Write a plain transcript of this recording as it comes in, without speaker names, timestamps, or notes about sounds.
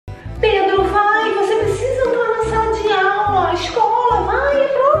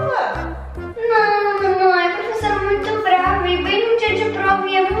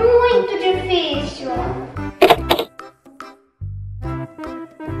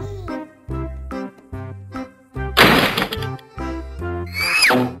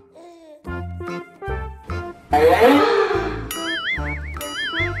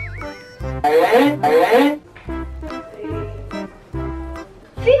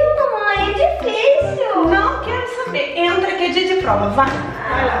Filho, mamãe, é difícil. Não quero saber. Entra que é dia de prova. Vai.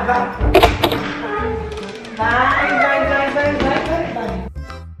 Vai lá, vai. Vai.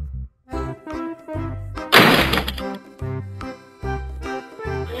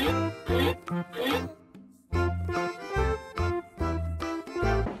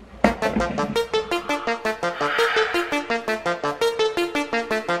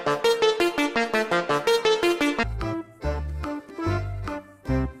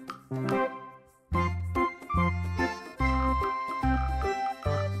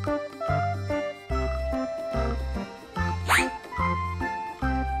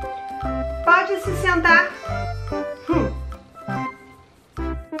 Pode se sentar.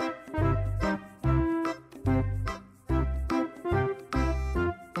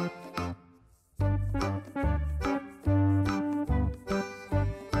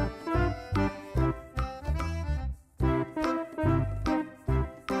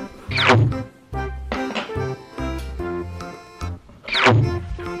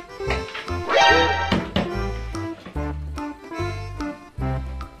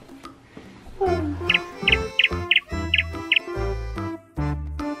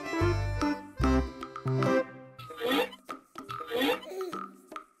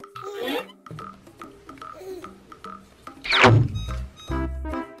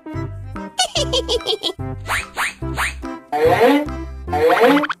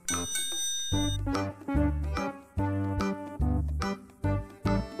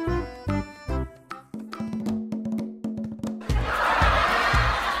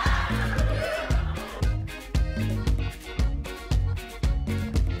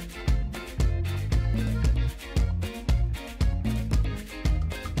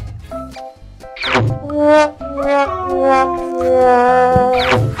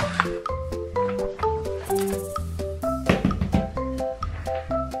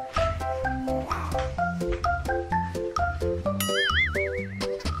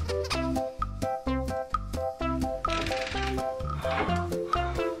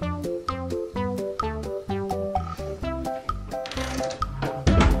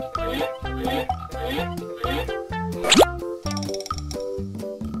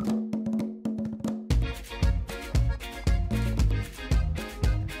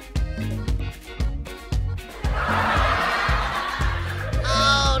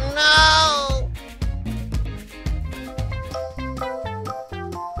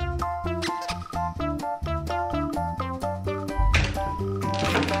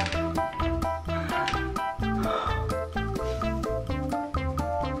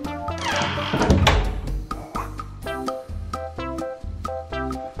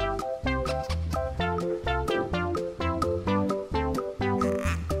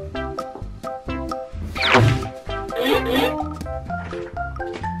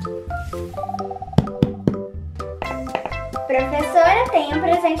 Professora, tem um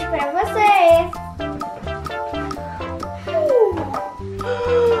presente para você.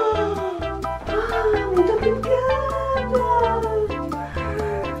 Muito obrigada.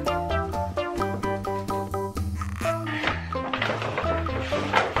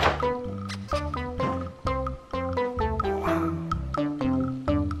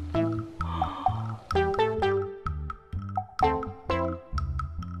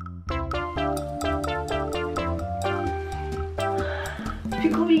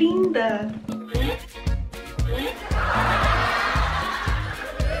 Ficou linda.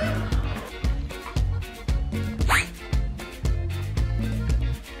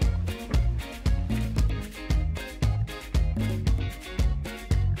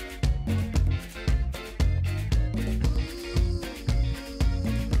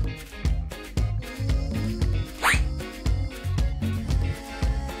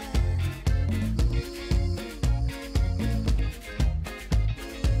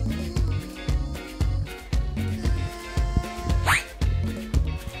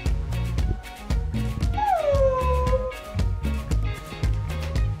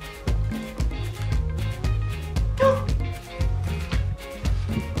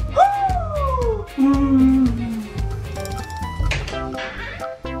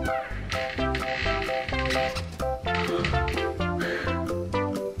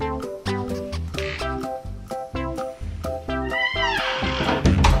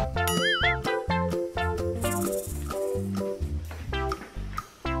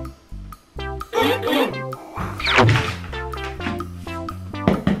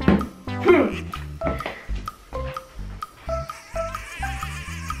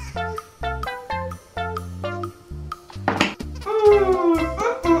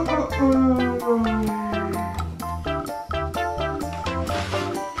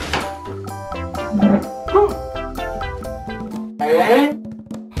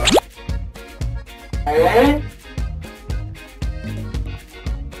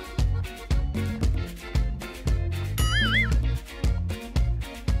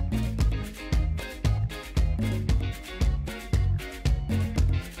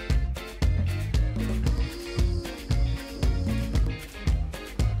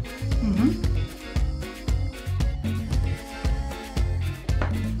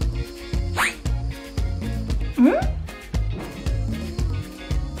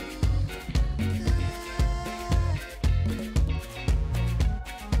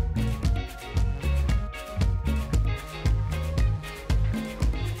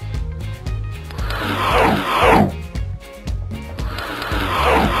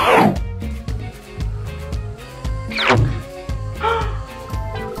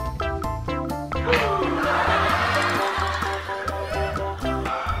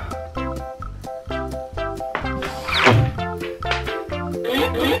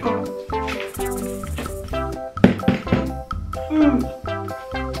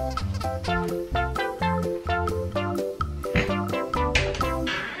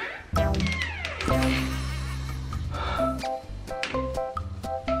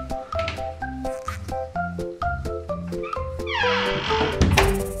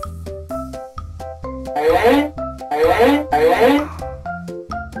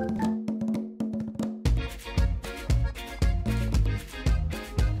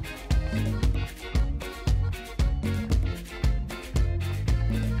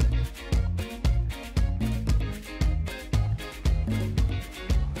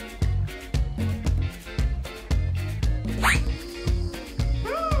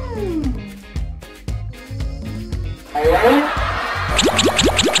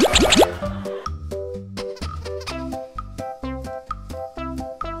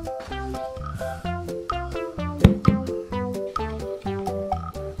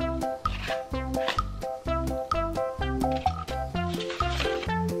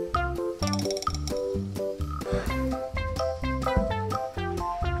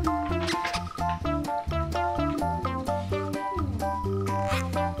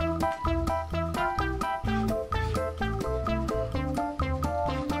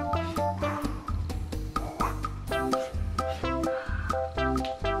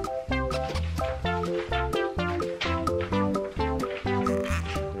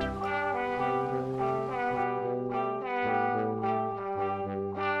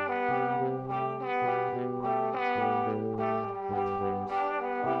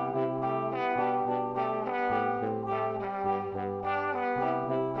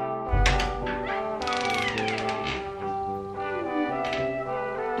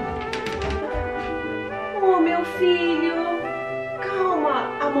 Filho, calma,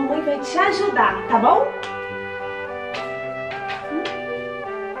 a mamãe vai te ajudar, tá bom?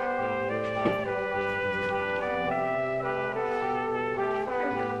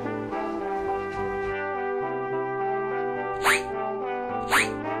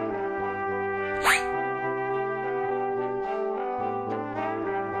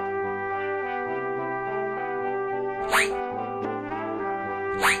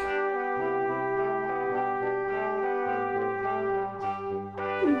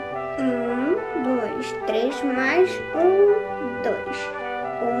 Três mais 1, 2.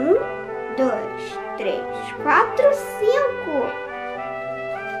 1, 2, 3, 4, 5.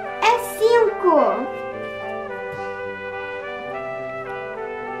 É 5.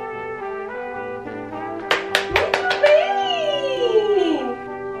 Muito bem!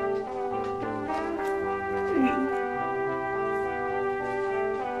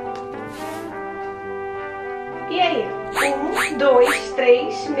 E aí? 1, 2,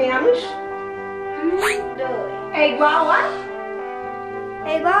 3 menos 2. é igual a?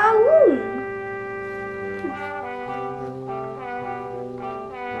 É igual a 1.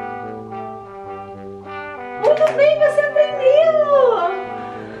 Muito bem, você aprendeu!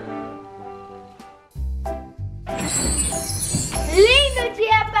 Lindo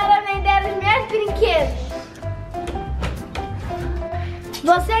dia para vender os meus brinquedos.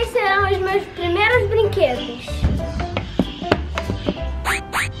 Vocês serão os meus primeiros brinquedos.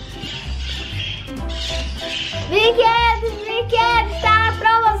 Brinquedos, brinquedos, tá na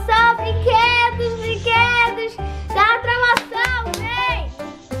promoção, brinquedos, brinquedos, tá na promoção, vem!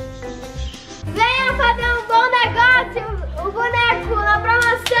 Venha fazer um bom negócio, o boneco na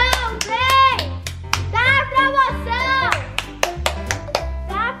promoção, vem!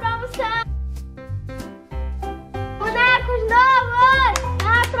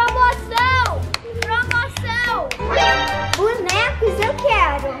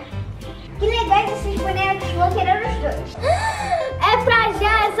 vou querer os dois. É pra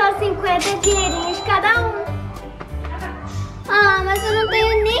já, é só 50 dinheirinhos cada um. Ah, mas eu não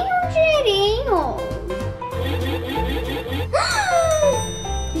tenho nenhum dinheirinho.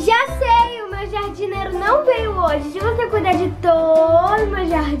 Já sei, o meu jardineiro não veio hoje. Se você cuidar de todo o meu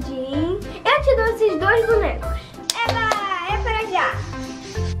jardim, eu te dou esses 2 bonecos. É pra já.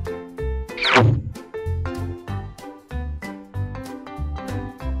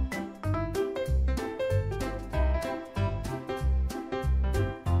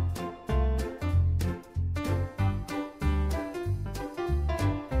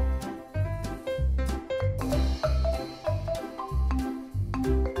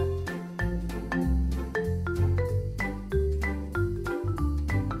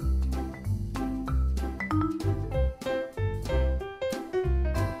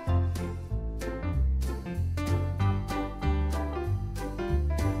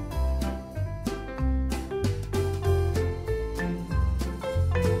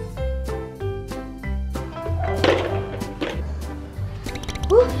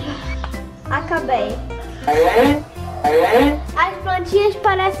 Acabei. As plantinhas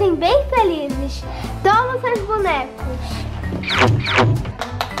parecem bem felizes. Toma seus bonecos.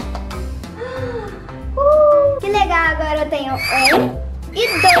 Que legal, agora eu tenho 1 e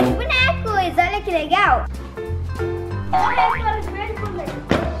 2 bonecos. Olha que legal. Olha para os meus bonecos.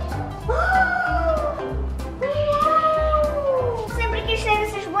 Sempre quis ter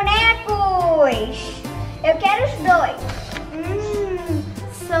esses bonecos. Eu quero os 2.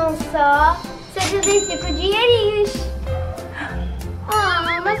 São só 75 dinheirinhos.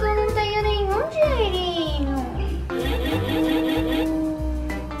 Ah, mas eu não tenho nenhum dinheirinho.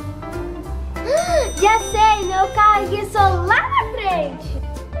 Já sei, meu carro aqui só lá na frente.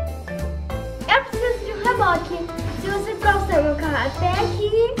 Eu preciso de um reboque. Se você trouxer meu carro até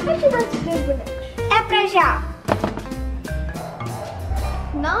aqui, eu te dou esses 2 bonecos. É pra já.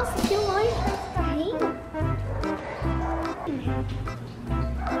 Nossa, que longe esse carrinho.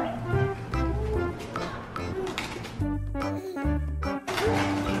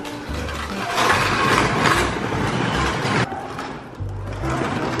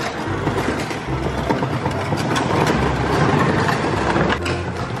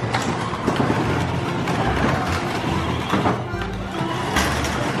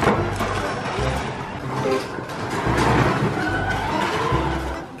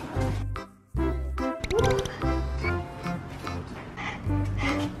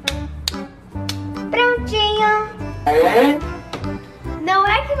 Não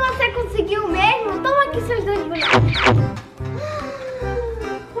é que você conseguiu mesmo? Toma aqui seus 2 bonecos.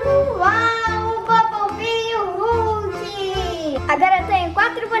 Uau, Bumblebee e o Hulk. Agora eu tenho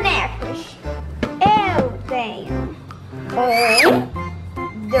 4 bonecos. Eu tenho 1,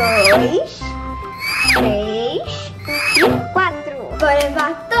 2, 3 e 4. Vou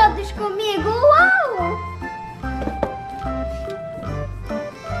levar todos comigo. Uau!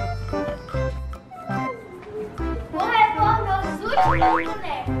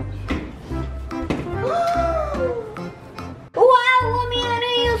 Uau,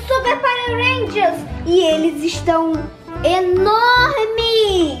 Homem-Aranha e o Super Power Rangers! E eles estão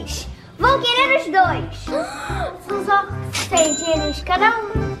enormes! Vou querer os 2. São só 100 dinheirinhos cada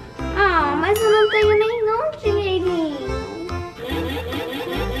um. Ah, mas eu não tenho nenhum dinheirinho.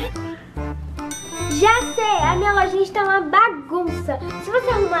 Já sei, a minha lojinha está uma bagunça. Se você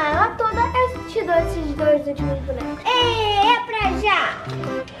arrumar ela toda, eu te dou esses 2 últimos bonecos. É pra já!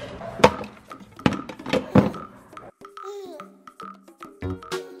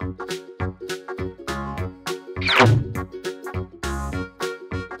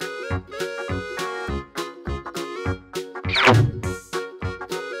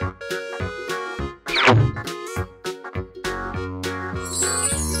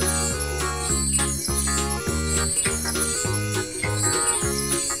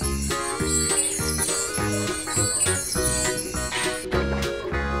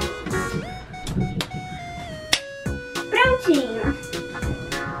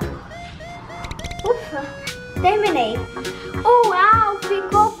 Ufa, terminei. Uau,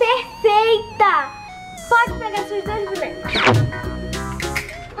 ficou perfeita! Pode pegar seus 2 bonecos.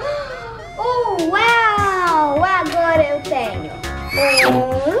 Uau, agora eu tenho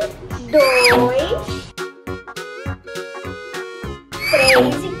 1, 2,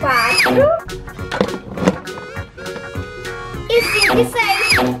 3 e 4 e 5 e 6.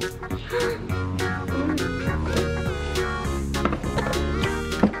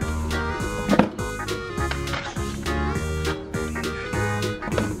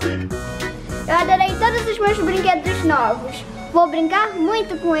 Eu adorei todos os meus brinquedos novos. Vou brincar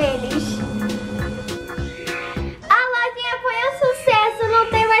muito com eles.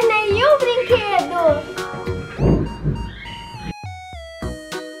 meu brinquedo.